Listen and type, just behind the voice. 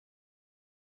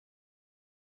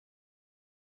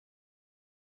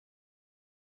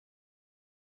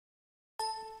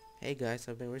Hey guys,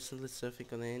 I've been recently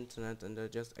surfing on the internet and I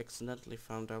just accidentally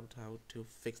found out how to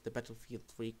fix the Battlefield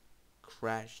 3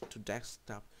 crash to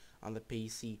desktop on the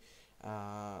PC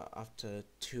after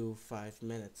 5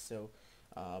 minutes. So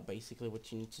basically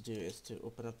what you need to do is to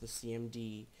open up the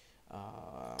CMD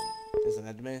uh, as an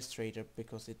administrator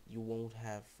because you won't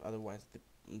have otherwise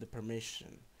the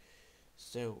permission.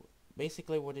 So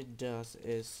basically what it does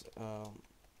is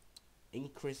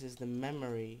increases the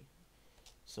memory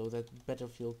so that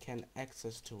Battlefield can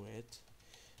access to it.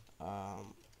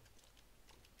 Um,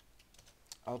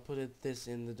 I'll put this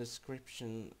in the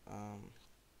description.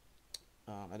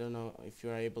 I don't know if you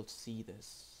are able to see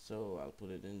this, so I'll put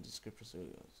it in the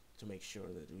description to make sure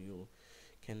that you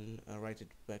can write it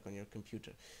back on your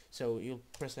computer. So you'll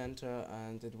press enter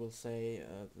and it will say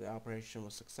the operation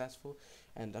was successful,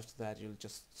 and after that you'll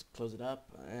just close it up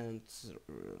and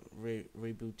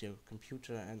reboot your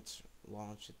computer and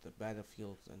launch the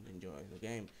Battlefield and enjoy the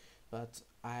game. But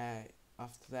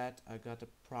after that I got a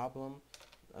problem.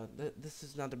 This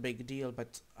is not a big deal,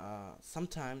 but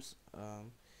sometimes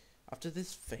after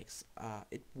this fix,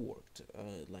 it worked.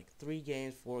 Like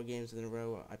 4 games in a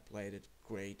row, I played it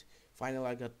great. Finally,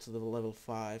 I got to the level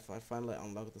 5. I finally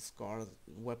unlocked the Scar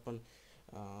weapon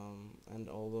and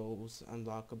all those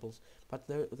unlockables. But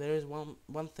there is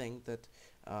one thing that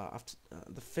after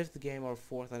the 5th game or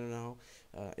 4th, I don't know,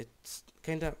 it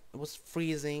kinda was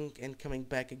freezing and coming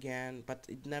back again, but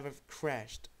it never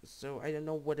crashed. So I don't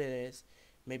know what it is.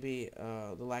 Maybe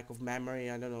the lack of memory.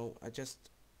 I don't know. I just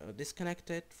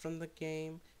disconnected from the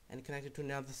game and connected to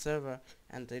another server,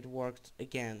 and it worked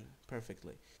again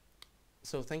perfectly.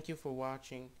 So thank you for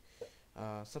watching.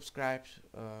 Subscribe,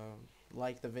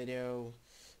 like the video,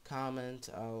 comment.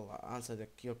 I'll answer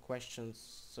your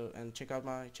questions. So and check out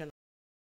my channel.